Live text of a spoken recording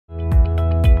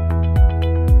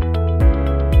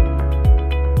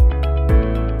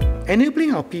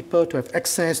Enabling our people to have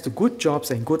access to good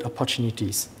jobs and good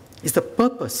opportunities is the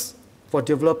purpose for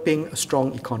developing a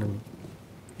strong economy.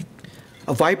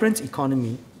 A vibrant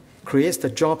economy creates the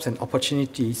jobs and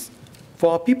opportunities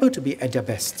for our people to be at their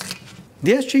best.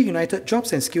 The SGUnited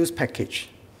Jobs and Skills Package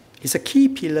is a key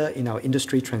pillar in our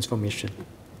industry transformation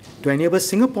to enable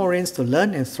Singaporeans to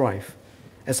learn and thrive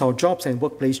as our jobs and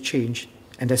workplace change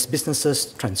and as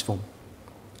businesses transform.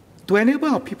 To enable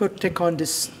our people to take on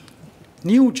these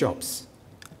new jobs,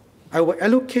 I will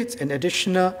allocate an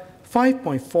additional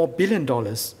 $5.4 billion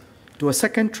to a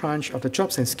second tranche of the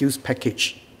Jobs and Skills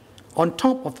Package on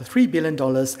top of the $3 billion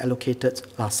allocated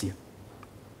last year.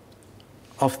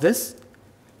 Of this,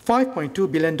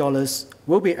 $5.2 billion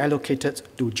will be allocated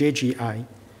to JGI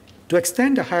to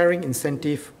extend the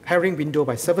hiring window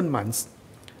by 7 months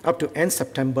up to end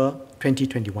September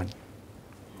 2021.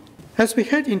 As we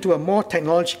head into a more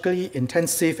technologically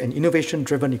intensive and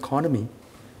innovation-driven economy,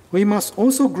 we must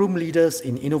also groom leaders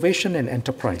in innovation and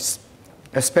enterprise,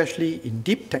 especially in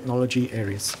deep technology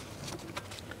areas.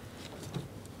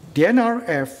 The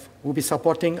NRF will be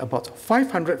supporting about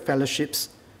 500 fellowships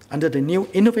under the new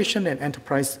Innovation and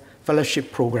Enterprise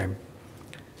Fellowship Program,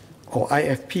 or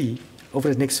IFP,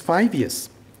 over the next 5 years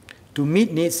to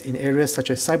meet needs in areas such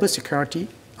as cybersecurity,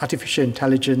 artificial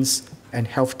intelligence, and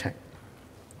health tech.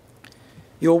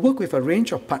 It will work with a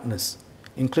range of partners,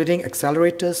 including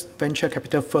accelerators, venture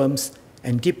capital firms,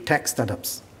 and deep tech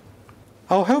startups.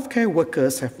 Our healthcare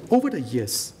workers have, over the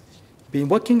years, been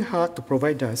working hard to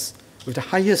provide us with the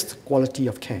highest quality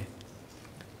of care.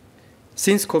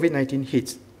 Since COVID-19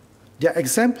 hit, their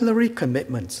exemplary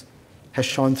commitment has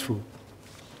shone through.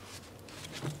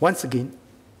 Once again,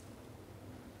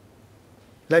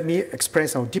 let me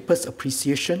express our deepest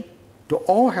appreciation to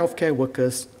all healthcare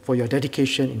workers for your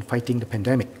dedication in fighting the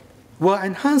pandemic. We'll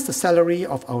enhance the salary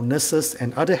of our nurses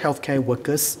and other healthcare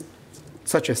workers,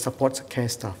 such as support care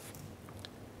staff.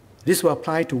 This will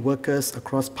apply to workers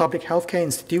across public healthcare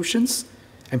institutions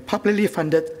and publicly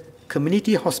funded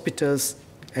community hospitals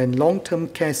and long-term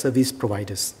care service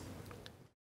providers.